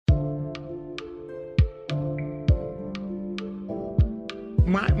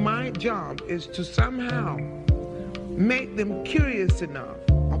My job is to somehow make them curious enough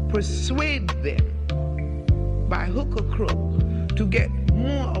or persuade them by hook or crook to get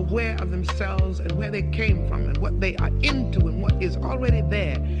more aware of themselves and where they came from and what they are into and what is already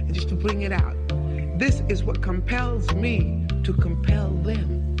there, and just to bring it out. This is what compels me to compel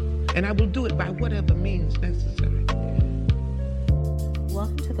them, and I will do it by whatever means necessary.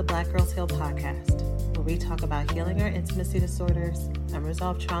 Welcome to the Black Girls Heal podcast, where we talk about healing our intimacy disorders,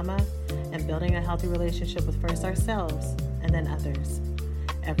 unresolved trauma, and building a healthy relationship with first ourselves and then others.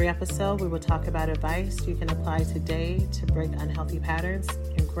 Every episode, we will talk about advice you can apply today to break unhealthy patterns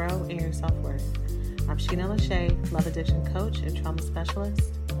and grow in your self-worth. I'm Sheena Lachey, love addiction coach and trauma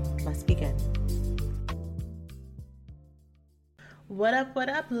specialist. Let's begin. What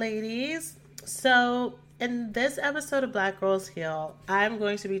up, ladies? So, in this episode of Black Girls Heal, I'm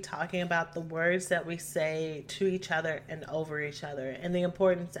going to be talking about the words that we say to each other and over each other and the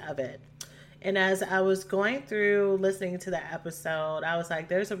importance of it. And as I was going through listening to the episode, I was like,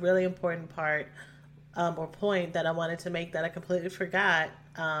 there's a really important part or point that I wanted to make that I completely forgot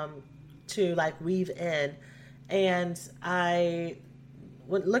to weave in. And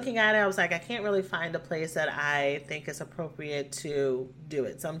looking at it, I was like, I can't really find a place that I think is appropriate to do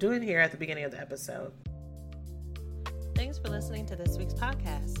it. So I'm doing it here at the beginning of the episode. Thanks for listening to this week's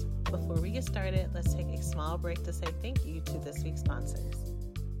podcast. Before we get started, let's take a small break to say thank you to this week's sponsors.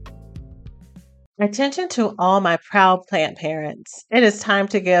 Attention to all my proud plant parents. It is time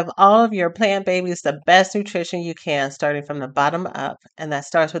to give all of your plant babies the best nutrition you can, starting from the bottom up, and that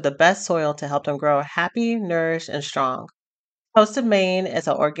starts with the best soil to help them grow happy, nourished, and strong. Coast of Maine is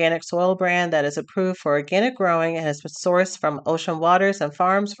an organic soil brand that is approved for organic growing and has been sourced from ocean waters and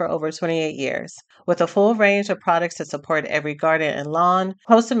farms for over 28 years. With a full range of products to support every garden and lawn,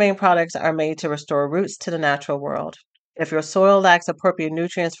 Coast of Maine products are made to restore roots to the natural world. If your soil lacks appropriate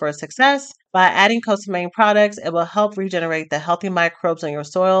nutrients for success, by adding Coast of Maine products, it will help regenerate the healthy microbes in your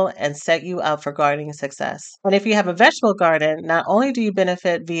soil and set you up for gardening success. And if you have a vegetable garden, not only do you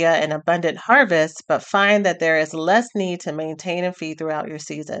benefit via an abundant harvest, but find that there is less need to maintain and feed throughout your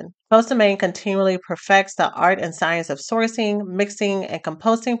season. Coast of Maine continually perfects the art and science of sourcing, mixing, and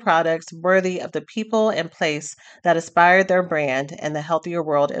composting products worthy of the people and place that inspired their brand and the healthier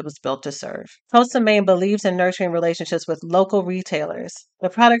world it was built to serve. Coast of Maine believes in nurturing relationships with local retailers. The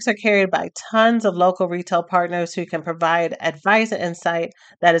products are carried by tons of local retail partners who can provide advice and insight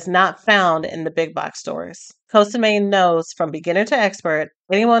that is not found in the big box stores. Coast of Maine knows from beginner to expert,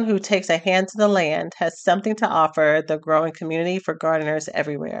 anyone who takes a hand to the land has something to offer the growing community for gardeners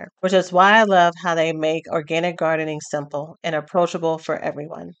everywhere, which is why I love how they make organic gardening simple and approachable for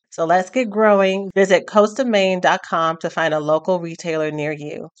everyone. So let's get growing. Visit coastofmaine.com to find a local retailer near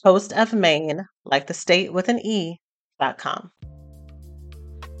you. Coast of Maine, like the state with an E.com.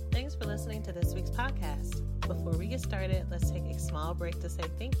 Thanks for listening to this week's podcast. Before we get started, let's take a small break to say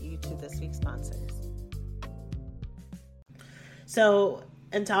thank you to this week's sponsors. So,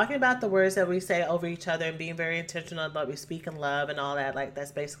 in talking about the words that we say over each other and being very intentional about we speak in love and all that,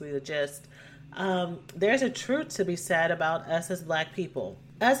 that's basically the gist. There's a truth to be said about us as Black people.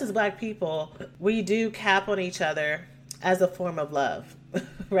 Us as Black people, we do cap on each other as a form of love,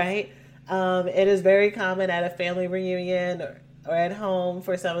 right? It is very common at a family reunion or at home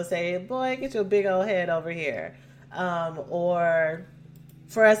for someone to say, boy, get your big old head over here. Or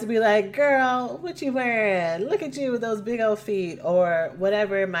for us to be like, girl, what you wearing? Look at you with those big old feet, or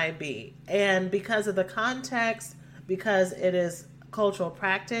whatever it might be. And because of the context, because it is cultural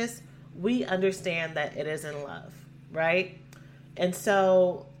practice, we understand that it is in love, right? And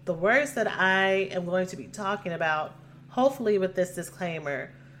so the words that I am going to be talking about, hopefully with this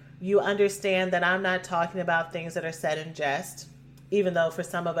disclaimer, you understand that I'm not talking about things that are said in jest, even though for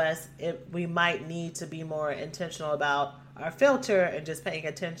some of us, we might need to be more intentional about our filter and just paying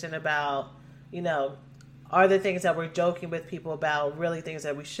attention about, are the things that we're joking with people about really things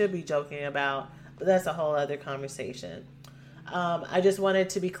that we should be joking about? But that's a whole other conversation. I just wanted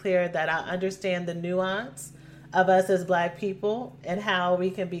to be clear that I understand the nuance of us as Black people and how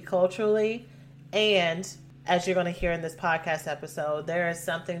we can be culturally, and as you're going to hear in this podcast episode, there is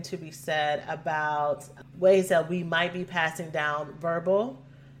something to be said about ways that we might be passing down verbal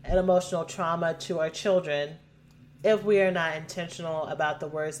and emotional trauma to our children if we are not intentional about the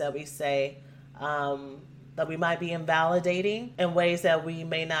words that we say, that we might be invalidating in ways that we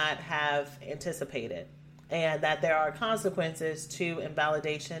may not have anticipated, and that there are consequences to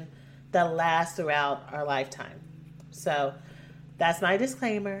invalidation that last throughout our lifetime. So that's my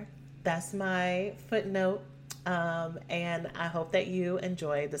disclaimer. That's my footnote. And I hope that you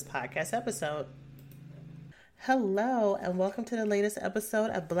enjoy this podcast episode. Hello, and welcome to the latest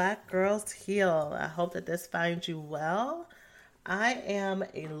episode of Black Girls Heal. I hope that this finds you well. I am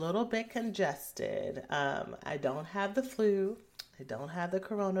a little bit congested. I don't have the flu, I don't have the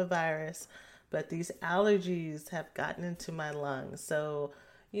coronavirus, but these allergies have gotten into my lungs. So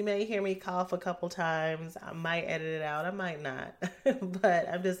you may hear me cough a couple times. I might edit it out, I might not, but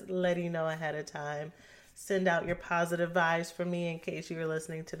I'm just letting you know ahead of time. Send out your positive vibes for me in case you're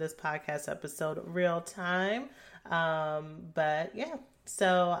listening to this podcast episode real time. But yeah,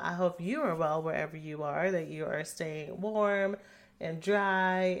 so I hope you are well wherever you are, that you are staying warm and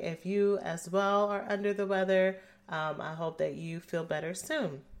dry. If you as well are under the weather, I hope that you feel better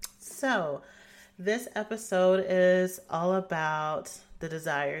soon. So this episode is all about the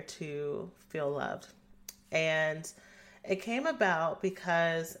desire to feel loved. And it came about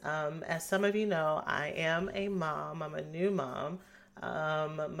because, as some of you know, I am a mom. I'm a new mom.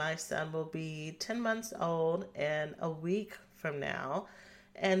 My son will be 10 months old in a week from now.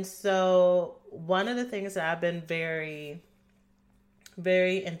 And so one of the things that I've been very,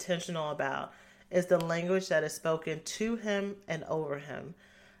 very intentional about is the language that is spoken to him and over him.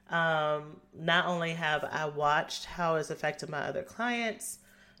 Not only have I watched how it's affected my other clients,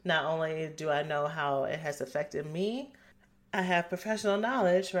 not only do I know how it has affected me, I have professional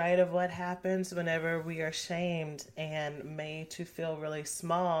knowledge, right, of what happens whenever we are shamed and made to feel really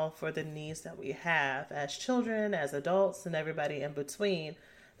small for the needs that we have as children, as adults, and everybody in between.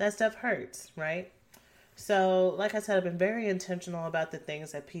 That stuff hurts, right? So, like I said, I've been very intentional about the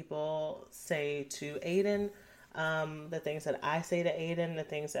things that people say to Aiden, the things that I say to Aiden, the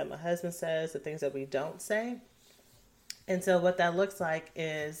things that my husband says, the things that we don't say. And so what that looks like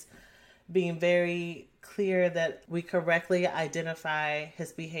is being very clear that we correctly identify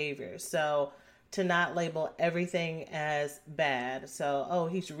his behavior. So to not label everything as bad. So, oh,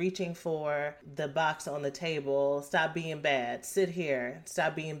 he's reaching for the box on the table. Stop being bad. Sit here.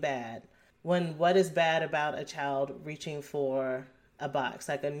 Stop being bad. When what is bad about a child reaching for a box,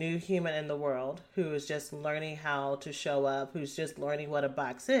 like a new human in the world who is just learning how to show up, who's just learning what a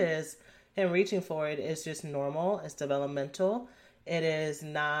box is, and reaching for it is just normal. It's developmental. It's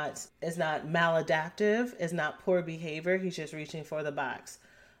not maladaptive. It's not poor behavior. He's just reaching for the box.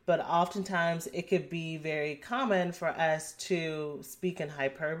 But oftentimes it could be very common for us to speak in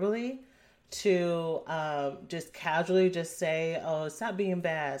hyperbole, to just casually just say, oh, stop being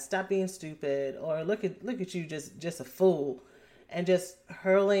bad, stop being stupid, or look at you, just a fool, and just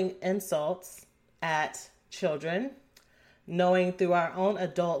hurling insults at children, knowing through our own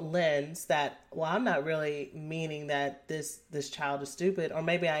adult lens that, well, I'm not really meaning that this child is stupid, or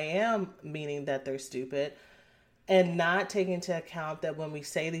maybe I am meaning that they're stupid, and not taking into account that when we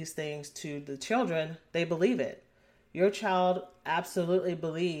say these things to the children, they believe it. Your child absolutely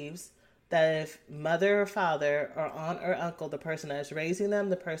believes that if mother or father or aunt or uncle, the person that is raising them,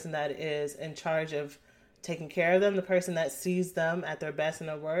 the person that is in charge of taking care of them, the person that sees them at their best and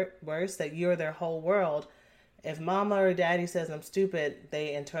their worst, that you're their whole world. If mama or daddy says I'm stupid, they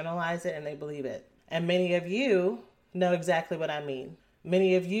internalize it and they believe it. And many of you know exactly what I mean.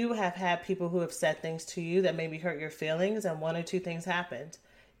 Many of you have had people who have said things to you that maybe hurt your feelings, and one or two things happened.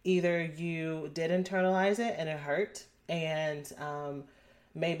 Either you did internalize it and it hurt, and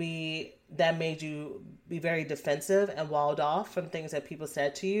maybe that made you be very defensive and walled off from things that people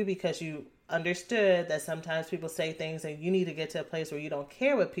said to you because you understood that sometimes people say things and you need to get to a place where you don't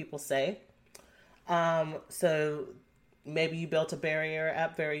care what people say. So maybe you built a barrier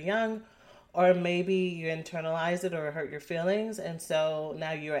up very young, or maybe you internalized it or it hurt your feelings. And so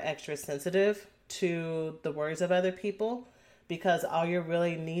now you're extra sensitive to the words of other people because all you're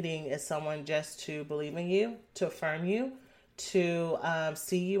really needing is someone just to believe in you, to affirm you, to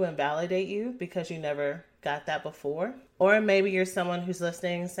see you and validate you because you never got that before. Or maybe you're someone who's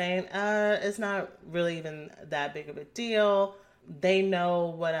listening saying, it's not really even that big of a deal. They know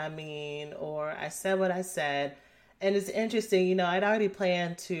what I mean, or I said what I said. And it's interesting, I'd already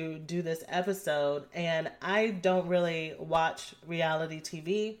planned to do this episode, and I don't really watch reality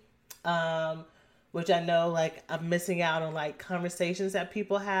TV, which I know, I'm missing out on, conversations that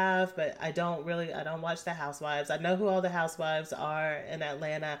people have, but I don't watch The Housewives. I know who all the housewives are in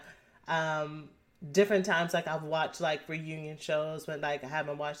Atlanta. Different times, I've watched, reunion shows, but, I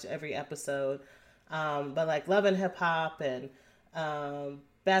haven't watched every episode. But, Love and Hip Hop and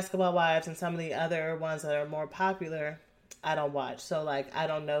Basketball Wives and some of the other ones that are more popular, I don't watch. So, I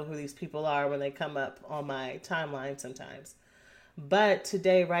don't know who these people are when they come up on my timeline sometimes. But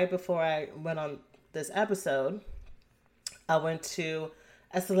today, right before I went on this episode, I went to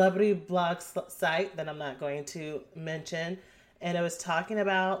a celebrity blog site that I'm not going to mention, and it was talking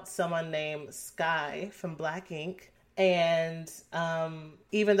about someone named Sky from Black Ink. And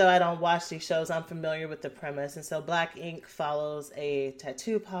even though I don't watch these shows, I'm familiar with the premise. And so Black Ink follows a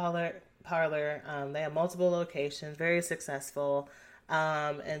tattoo parlor. They have multiple locations, very successful.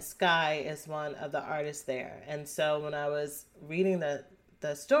 And Sky is one of the artists there. And so when I was reading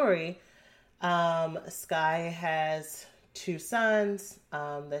the story, Sky has two sons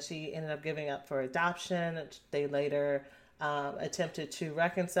that she ended up giving up for adoption. They later attempted to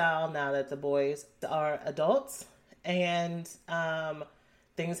reconcile now that the boys are adults. And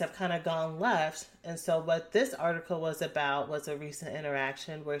things have kind of gone left. And so what this article was about was a recent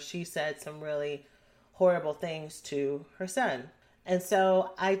interaction where she said some really horrible things to her son. And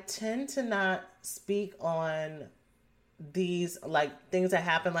so I tend to not speak on these like things that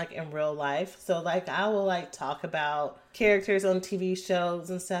happen like in real life. So like I will like talk about characters on TV shows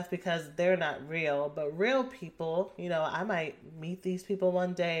and stuff because they're not real, but real people, you know, I might meet these people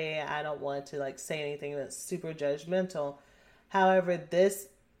one day. I don't want to like say anything that's super judgmental. However, this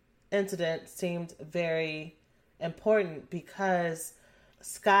incident seemed very important because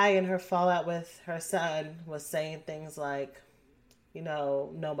Sky in her fallout with her son was saying things like, you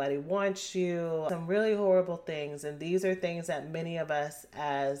know, nobody wants you, some really horrible things. And these are things that many of us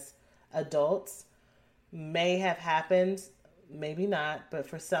as adults may have happened, maybe not, but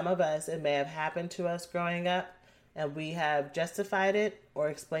for some of us, it may have happened to us growing up and we have justified it or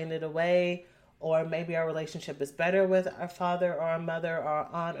explained it away, or maybe our relationship is better with our father or our mother or our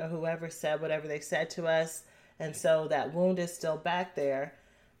aunt or whoever said whatever they said to us. And so that wound is still back there.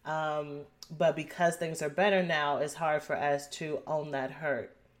 But because things are better now, it's hard for us to own that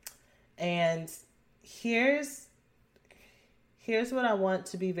hurt. And here's what I want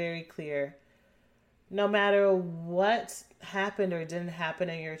to be very clear. No matter what happened or didn't happen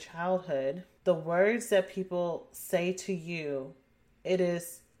in your childhood, the words that people say to you, it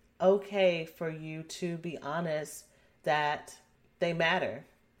is okay for you to be honest that they matter.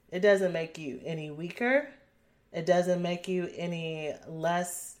 It doesn't make you any weaker. It doesn't make you any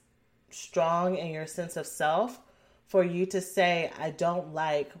less strong in your sense of self for you to say, I don't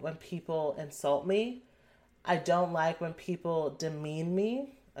like when people insult me. I don't like when people demean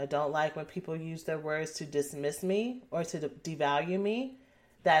me. I don't like when people use their words to dismiss me or to devalue me.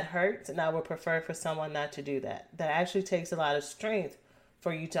 That hurts, and I would prefer for someone not to do that. That actually takes a lot of strength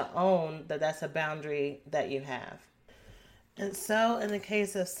for you to own that that's a boundary that you have. And so in the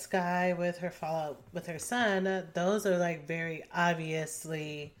case of Sky with her fallout with her son, those are like very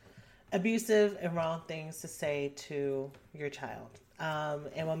obviously abusive and wrong things to say to your child.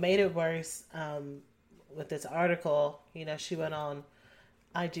 And what made it worse with this article, you know, she went on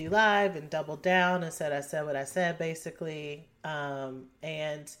IG Live and doubled down and said, I said what I said, basically.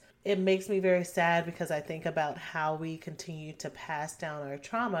 And it makes me very sad because I think about how we continue to pass down our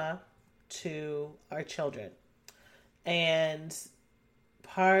trauma to our children. And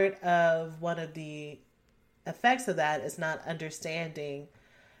part of one of the effects of that is not understanding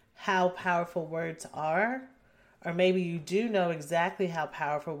how powerful words are, or maybe you do know exactly how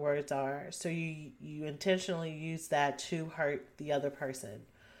powerful words are, so you intentionally use that to hurt the other person.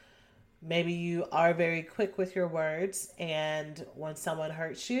 Maybe you are very quick with your words, and when someone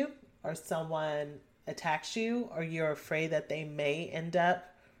hurts you or someone attacks you or you're afraid that they may end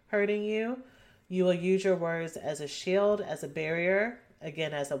up hurting you, you will use your words as a shield, as a barrier,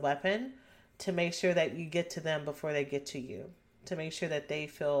 again, as a weapon, to make sure that you get to them before they get to you, to make sure that they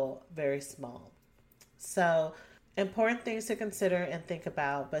feel very small. So, important things to consider and think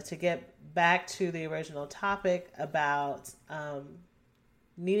about. But to get back to the original topic about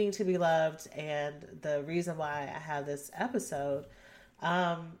needing to be loved and the reason why I have this episode,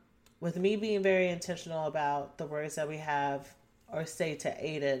 with me being very intentional about the words that we have or say to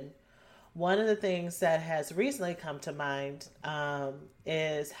Aiden, one of the things that has recently come to mind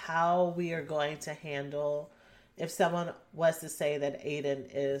is how we are going to handle if someone was to say that Aiden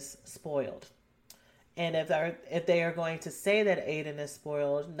is spoiled. And if they are going to say that Aiden is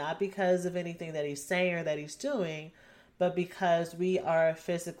spoiled, not because of anything that he's saying or that he's doing, but because we are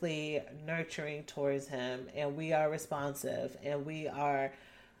physically nurturing towards him and we are responsive and we are,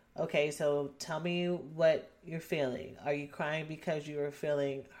 okay, so tell me what you're feeling. Are you crying because you are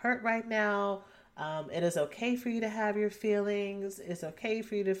feeling hurt right now? It is okay for you to have your feelings. It's okay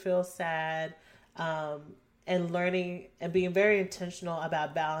for you to feel sad. And learning and being very intentional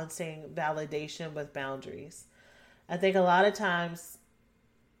about balancing validation with boundaries. I think a lot of times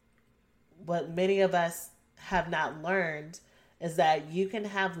what many of us have not learned is that you can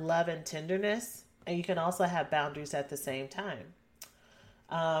have love and tenderness and you can also have boundaries at the same time.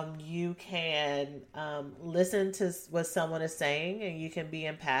 You can listen to what someone is saying, and you can be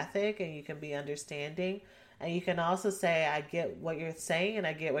empathic and you can be understanding. And you can also say, I get what you're saying and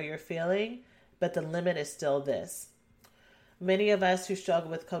I get what you're feeling, but the limit is still this. Many of us who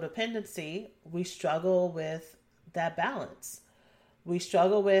struggle with codependency, we struggle with that balance. We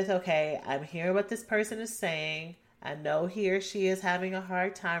struggle with, okay, I'm hearing what this person is saying. I know he or she is having a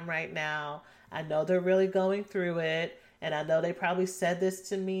hard time right now. I know they're really going through it. And I know they probably said this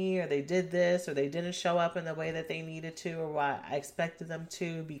to me, or they did this, or they didn't show up in the way that they needed to, or what I expected them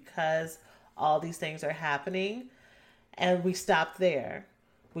to, because all these things are happening. And we stop there.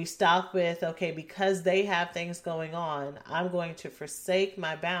 We stop with, okay, because they have things going on, I'm going to forsake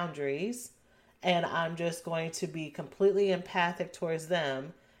my boundaries and I'm just going to be completely empathic towards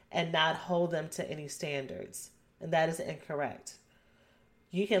them and not hold them to any standards. And that is incorrect.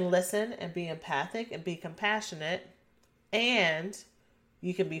 You can listen and be empathic and be compassionate, and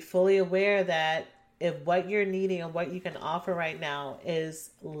you can be fully aware that if what you're needing and what you can offer right now is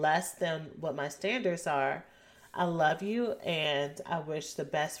less than what my standards are, I love you and I wish the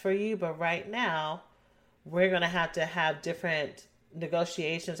best for you. But right now, we're going to have different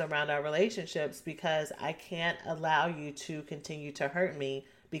negotiations around our relationships, because I can't allow you to continue to hurt me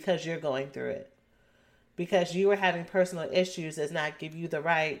because you're going through it. Because you are having personal issues does not give you the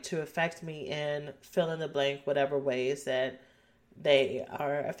right to affect me in fill in the blank, whatever ways that they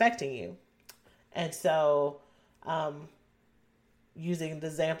are affecting you. And so, using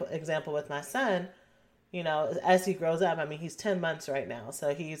the example with my son, you know, as he grows up, I mean, he's 10 months right now.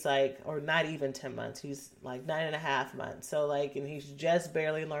 So he's like, or not even 10 months, he's like 9.5 months. So like, and he's just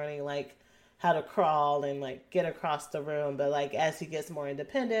barely learning like how to crawl and like get across the room. But like, as he gets more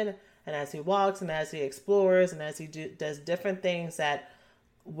independent and as he walks and as he explores and as he does different things that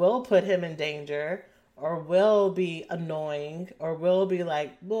will put him in danger or will be annoying or will be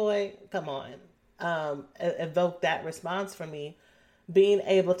like, boy, come on, evoke that response from me, being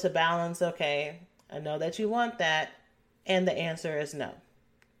able to balance, okay, I know that you want that, and the answer is no,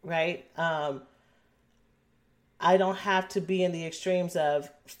 right? I don't have to be in the extremes of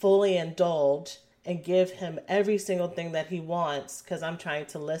fully indulge and give him every single thing that he wants because I'm trying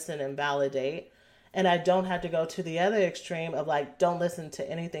to listen and validate. And I don't have to go to the other extreme of like, don't listen to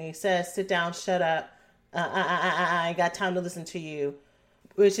anything he says, sit down, shut up, I ain't got time to listen to you,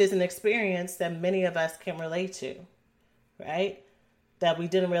 which is an experience that many of us can relate to, right? That we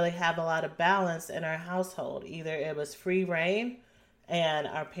didn't really have a lot of balance in our household. Either it was free reign and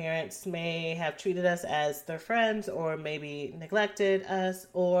our parents may have treated us as their friends or maybe neglected us,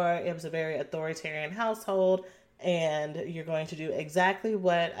 or it was a very authoritarian household and you're going to do exactly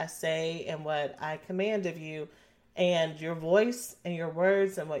what I say and what I command of you, and your voice and your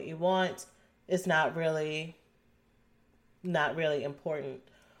words and what you want is not really important.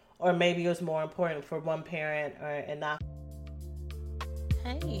 Or maybe it was more important for one parent and not.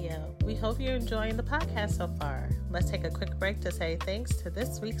 Hey, we hope you're enjoying the podcast so far. Let's take a quick break to say thanks to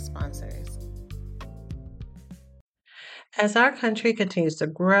this week's sponsors. As our country continues to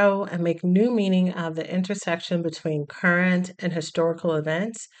grow and make new meaning of the intersection between current and historical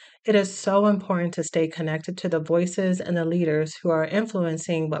events, it is so important to stay connected to the voices and the leaders who are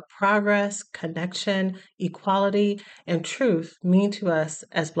influencing what progress, connection, equality, and truth mean to us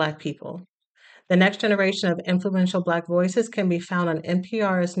as Black people. The next generation of influential Black voices can be found on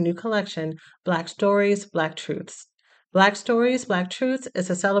NPR's new collection, Black Stories, Black Truths. Black Stories, Black Truths is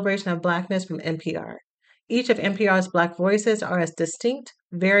a celebration of Blackness from NPR. Each of NPR's Black voices are as distinct,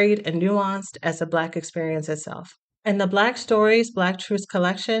 varied, and nuanced as the Black experience itself. In the Black Stories, Black Truths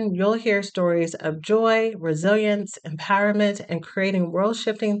collection, you'll hear stories of joy, resilience, empowerment, and creating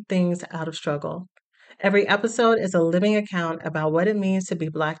world-shifting things out of struggle. Every episode is a living account about what it means to be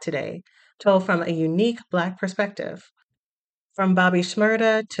Black today, told from a unique Black perspective. From Bobby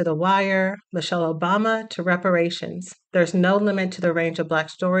Shmurda to The Wire, Michelle Obama to reparations, there's no limit to the range of Black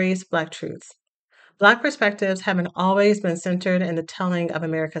stories, Black truths. Black perspectives haven't always been centered in the telling of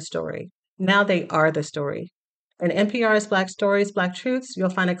America's story. Now they are the story. In NPR's Black Stories, Black Truths, you'll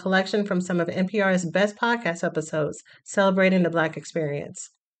find a collection from some of NPR's best podcast episodes celebrating the Black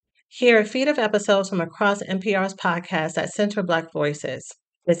experience. Hear a feed of episodes from across NPR's podcasts that center Black voices.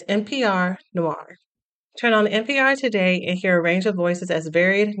 It's NPR Noir. Turn on NPR today and hear a range of voices as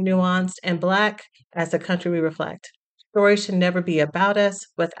varied, nuanced, and Black as the country we reflect. Stories should never be about us,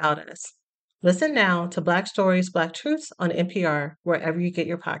 without us. Listen now to Black Stories, Black Truths on NPR, wherever you get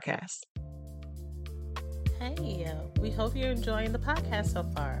your podcasts. Hey, we hope you're enjoying the podcast so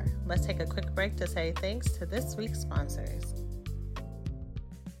far. Let's take a quick break to say thanks to this week's sponsors.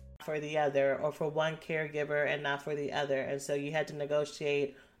 for the other, or for one caregiver and not for the other. And so you had to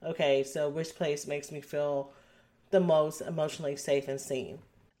negotiate, okay, so which place makes me feel the most emotionally safe and seen.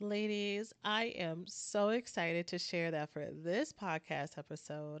 Ladies, I am so excited to share that for this podcast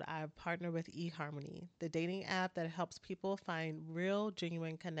episode, I've partnered with eHarmony, the dating app that helps people find real,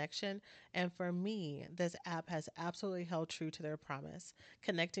 genuine connection. And for me, this app has absolutely held true to their promise,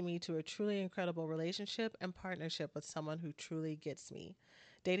 connecting me to a truly incredible relationship and partnership with someone who truly gets me.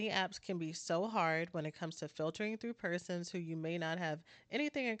 Dating apps can be so hard when it comes to filtering through persons who you may not have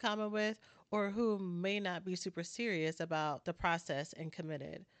anything in common with or who may not be super serious about the process and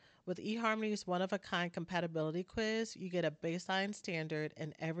committed. With eHarmony's one-of-a-kind compatibility quiz, you get a baseline standard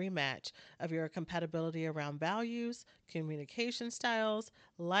in every match of your compatibility around values, communication styles,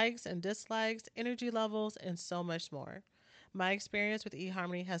 likes and dislikes, energy levels, and so much more. My experience with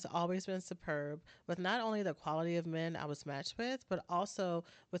eHarmony has always been superb, with not only the quality of men I was matched with, but also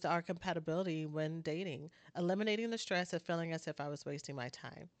with our compatibility when dating, eliminating the stress of feeling as if I was wasting my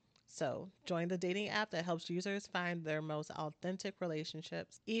time. So, join the dating app that helps users find their most authentic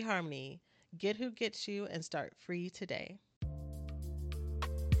relationships. eHarmony, get who gets you and start free today.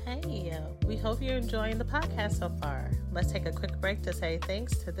 Hey, we hope you're enjoying the podcast so far. Let's take a quick break to say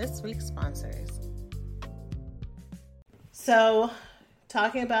thanks to this week's sponsors. So,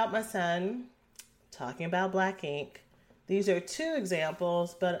 talking about my son, talking about Black ink, these are two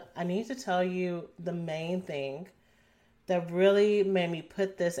examples, but I need to tell you the main thing that really made me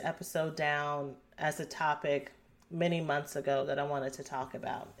put this episode down as a topic many months ago that I wanted to talk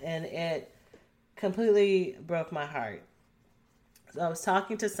about. And it completely broke my heart. So I was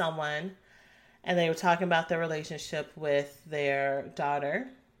talking to someone and they were talking about their relationship with their daughter.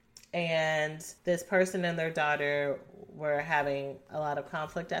 And this person and their daughter were having a lot of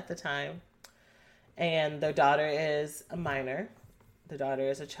conflict at the time. And their daughter is a minor. The daughter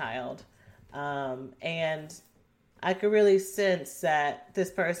is a child. And I could really sense that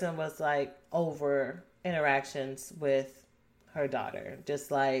this person was like over interactions with her daughter. Just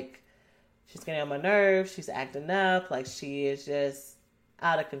like she's getting on my nerves. She's acting up. Like she is just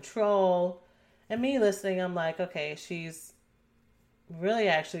out of control. And me listening, I'm like, okay, she's really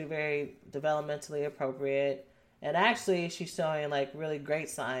actually very developmentally appropriate. And actually she's showing like really great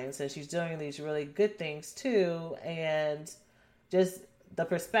signs and she's doing these really good things too. And just the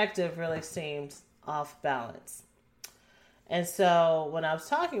perspective really seems off balance. And so when I was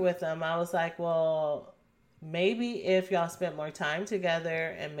talking with them, I was like, well, maybe if y'all spent more time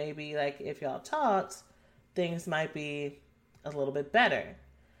together and maybe like if y'all talked, things might be a little bit better.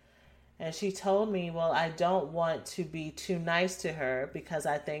 And she told me, well, I don't want to be too nice to her because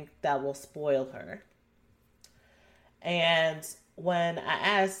I think that will spoil her. And when I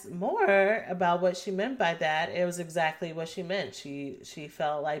asked more about what she meant by that, it was exactly what she meant. She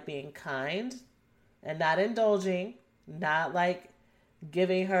felt like being kind and not indulging, not like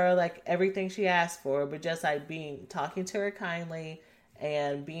giving her like everything she asked for, but just like talking to her kindly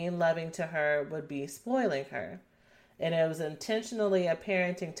and being loving to her would be spoiling her. And it was intentionally a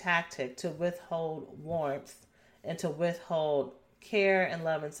parenting tactic to withhold warmth and to withhold care and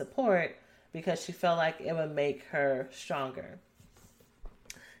love and support because she felt like it would make her stronger.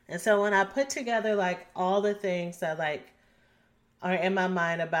 And so when I put together like all the things that like are in my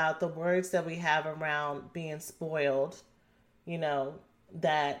mind about the words that we have around being spoiled, you know,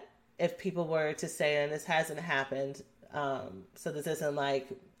 that if people were to say, and this hasn't happened, so this isn't like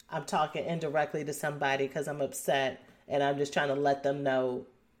I'm talking indirectly to somebody because I'm upset and I'm just trying to let them know,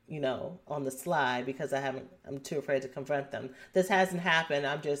 you know, on the sly because I'm too afraid to confront them. This hasn't happened.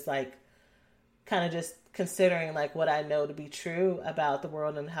 I'm just like kind of just considering like what I know to be true about the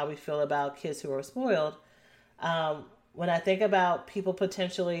world and how we feel about kids who are spoiled. When I think about people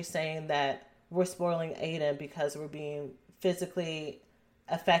potentially saying that we're spoiling Aiden because we're being physically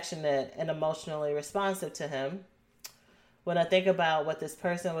affectionate and emotionally responsive to him, when I think about what this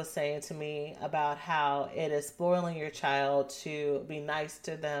person was saying to me about how it is spoiling your child to be nice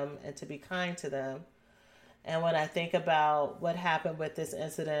to them and to be kind to them, and when I think about what happened with this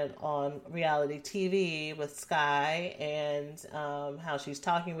incident on reality TV with Sky and how she's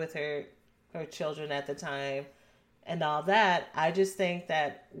talking with her children at the time and all that, I just think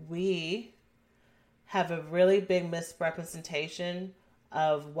that we have a really big misrepresentation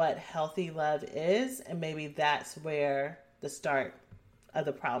of what healthy love is, and maybe that's where the start of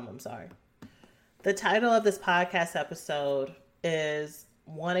the problems are. The title of this podcast episode is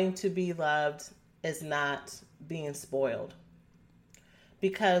Wanting to Be Loved is Not Being Spoiled.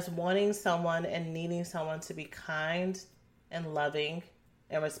 Because wanting someone and needing someone to be kind and loving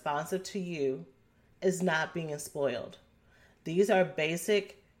and responsive to you is not being spoiled. These are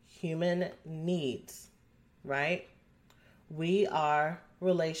basic human needs, right? We are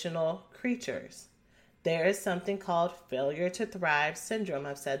relational creatures. There is something called failure to thrive syndrome.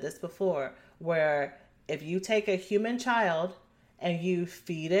 I've said this before, where if you take a human child and you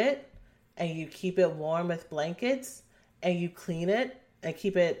feed it and you keep it warm with blankets and you clean it and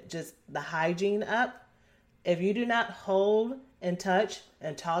keep it just the hygiene up, if you do not hold and touch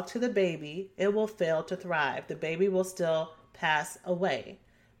and talk to the baby, it will fail to thrive. The baby will still pass away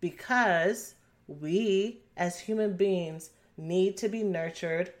because we as human beings need to be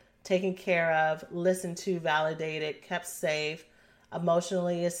nurtured, taken care of, listened to, validated, kept safe,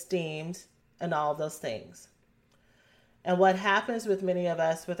 emotionally esteemed, and all of those things. And what happens with many of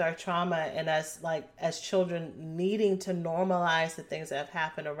us with our trauma and us, like as children, needing to normalize the things that have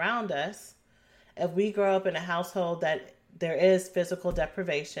happened around us, if we grow up in a household that there is physical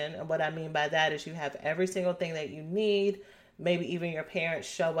deprivation, and what I mean by that is you have every single thing that you need, maybe even your parents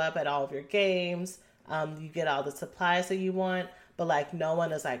show up at all of your games, you get all the supplies that you want, but like no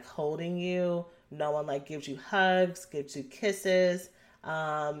one is like holding you, no one like gives you hugs, gives you kisses,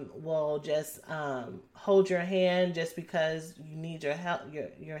 will just hold your hand just because you need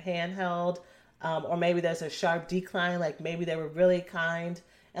your hand held, or maybe there's a sharp decline, like maybe they were really kind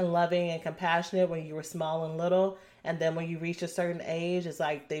and loving and compassionate when you were small and little, and then when you reach a certain age, it's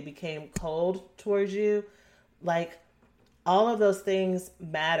like they became cold towards you. Like all of those things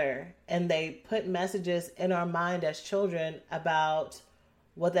matter, and they put messages in our mind as children about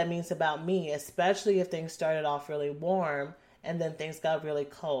what that means about me, especially if things started off really warm and then things got really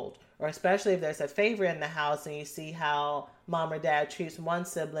cold, or especially if there's a favorite in the house and you see how mom or dad treats one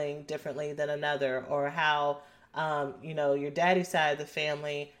sibling differently than another, or how your daddy's side of the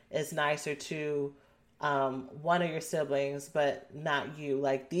family is nicer to one of your siblings, but not you.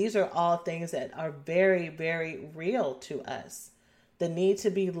 Like these are all things that are very, very real to us. The need to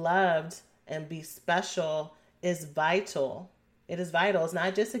be loved and be special is vital. It is vital. It's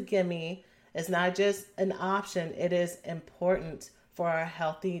not just a gimme. It's not just an option. It is important for our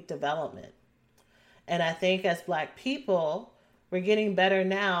healthy development. And I think as Black people, we're getting better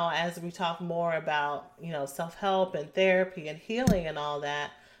now as we talk more about, self-help and therapy and healing and all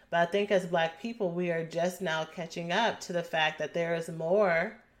that. But I think as Black people, we are just now catching up to the fact that there is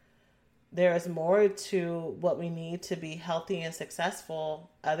more to what we need to be healthy and successful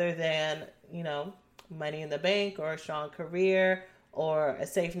other than, money in the bank or a strong career or a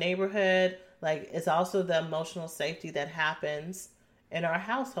safe neighborhood. Like it's also the emotional safety that happens in our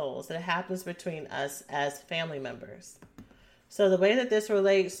households, that happens between us as family members. So the way that this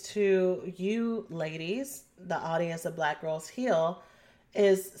relates to you ladies, the audience of Black Girls Heal,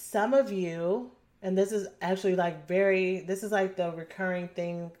 is some of you, and this is actually this is like the recurring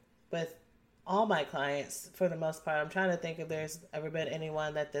thing with all my clients for the most part. I'm trying to think if there's ever been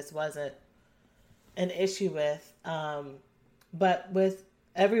anyone that this wasn't an issue with. But with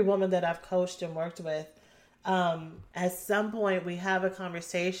every woman that I've coached and worked with, at some point we have a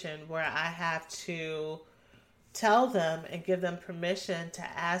conversation where I have to tell them and give them permission to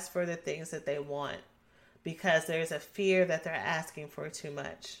ask for the things that they want, because there's a fear that they're asking for too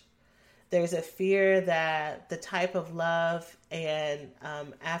much. There's a fear that the type of love and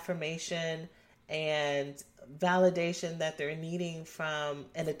affirmation and validation that they're needing from,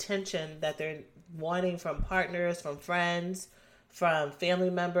 and attention that they're wanting from partners, from friends, from family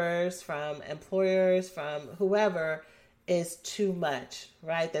members, from employers, from whoever, is too much,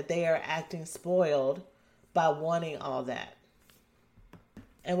 right? That they are acting spoiled by wanting all that.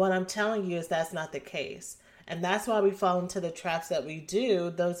 And what I'm telling you is that's not the case. And that's why we fall into the traps that we do.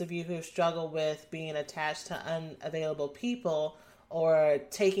 Those of you who struggle with being attached to unavailable people or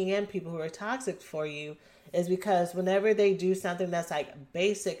taking in people who are toxic for you, is because whenever they do something that's like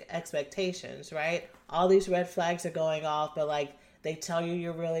basic expectations, right? All these red flags are going off, but like they tell you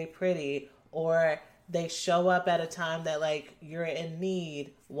you're really pretty, or they show up at a time that like you're in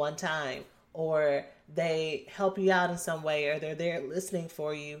need one time, or they help you out in some way, or they're there listening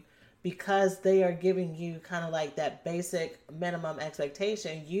for you, because they are giving you kind of like that basic minimum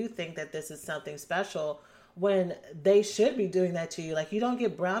expectation. You think that this is something special when they should be doing that to you. Like, you don't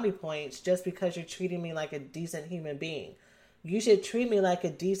get brownie points just because you're treating me like a decent human being. You should treat me like a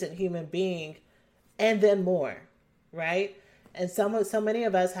decent human being and then more, right? And so many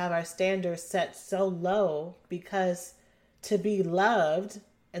of us have our standards set so low because to be loved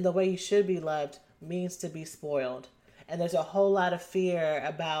and the way you should be loved means to be spoiled. And there's a whole lot of fear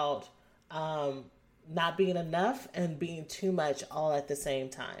about not being enough and being too much all at the same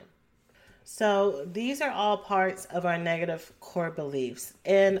time. So these are all parts of our negative core beliefs.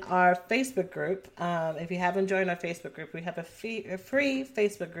 In our Facebook group, if you haven't joined our Facebook group, we have a free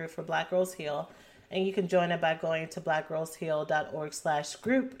Facebook group for Black Girls Heal. And you can join it by going to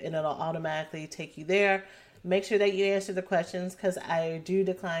blackgirlsheal.org/group, and it'll automatically take you there. Make sure that you answer the questions, because I do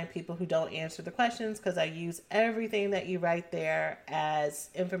decline people who don't answer the questions, because I use everything that you write there as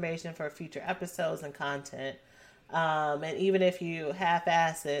information for future episodes and content. And even if you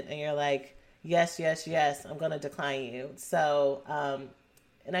half-ass it and you're like, yes, I'm going to decline you. So,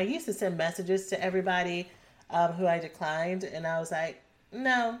 and I used to send messages to everybody who I declined, and I was like,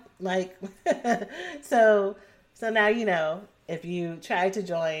 no, like, so now you know. If you tried to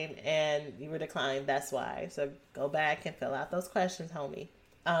join and you were declined, that's why. So go back and fill out those questions, homie.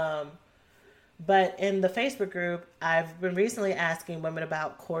 But in the Facebook group, I've been recently asking women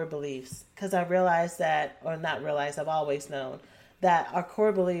about core beliefs, because I realized that, or not realized, I've always known that our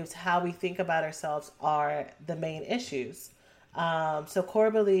core beliefs, how we think about ourselves, are the main issues. So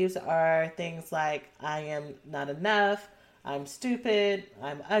core beliefs are things like, I am not enough, I'm stupid,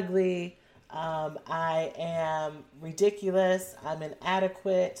 I'm ugly, I am ridiculous, I'm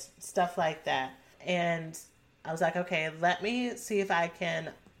inadequate, stuff like that. And I was like, okay, let me see if I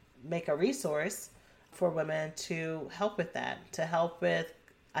can make a resource for women to help with that, to help with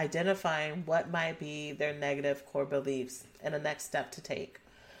identifying what might be their negative core beliefs and the next step to take.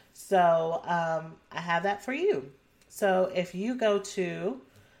 So I have that for you. So if you go to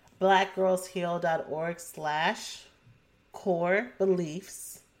blackgirlsheal.org/core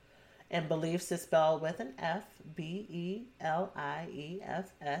beliefs, and beliefs is spelled with an F, BELIEFS.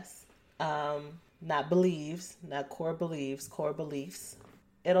 Not believes, not core beliefs, core beliefs.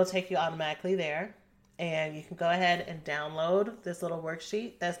 It'll take you automatically there. And you can go ahead and download this little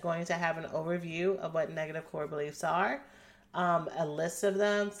worksheet that's going to have an overview of what negative core beliefs are, a list of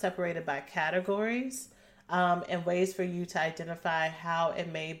them separated by categories, and ways for you to identify how it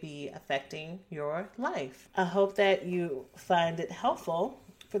may be affecting your life. I hope that you find it helpful,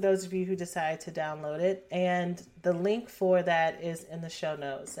 for those of you who decide to download it. And the link for that is in the show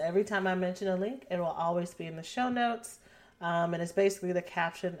notes. Every time I mention a link, it will always be in the show notes. And it's basically the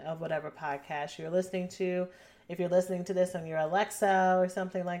caption of whatever podcast you're listening to. If you're listening to this on your Alexa or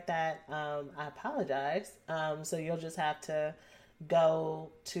something like that, I apologize. So you'll just have to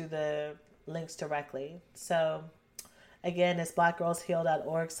go to the links directly. So again, it's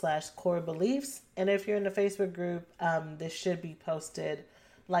blackgirlsheal.org/core beliefs. And if you're in the Facebook group, this should be posted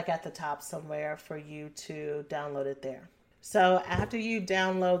like at the top somewhere for you to download it there. So after you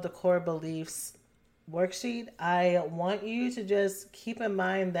download the core beliefs worksheet, I want you to just keep in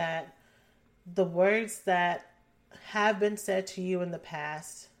mind that the words that have been said to you in the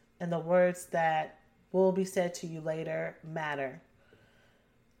past and the words that will be said to you later matter.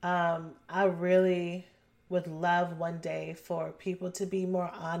 I really would love one day for people to be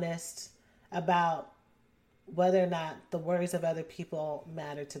more honest about whether or not the words of other people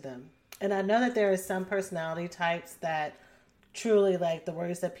matter to them. And I know that there are some personality types that truly, like, the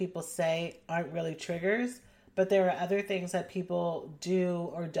words that people say aren't really triggers, but there are other things that people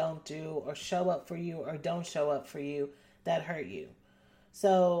do or don't do, or show up for you or don't show up for you, that hurt you.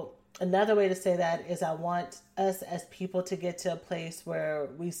 So another way to say that is, I want us as people to get to a place where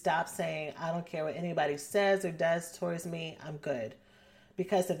we stop saying, I don't care what anybody says or does towards me, I'm good.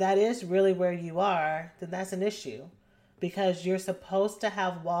 Because if that is really where you are, then that's an issue. Because you're supposed to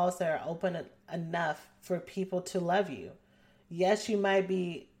have walls that are open enough for people to love you. Yes, you might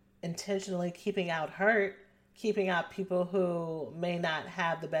be intentionally keeping out hurt, keeping out people who may not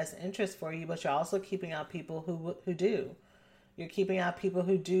have the best interest for you, but you're also keeping out people who do. You're keeping out people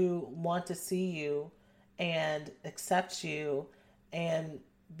who do want to see you and accept you and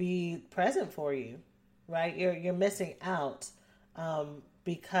be present for you, right? You're missing out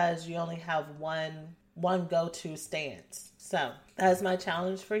because you only have one go-to stance. So that's my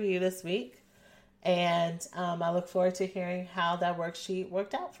challenge for you this week. And I look forward to hearing how that worksheet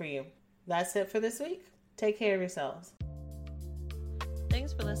worked out for you. That's it for this week. Take care of yourselves.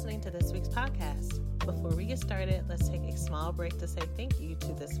 Thanks for listening to this week's podcast. Before we get started, let's take a small break to say thank you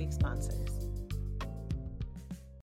to this week's sponsors.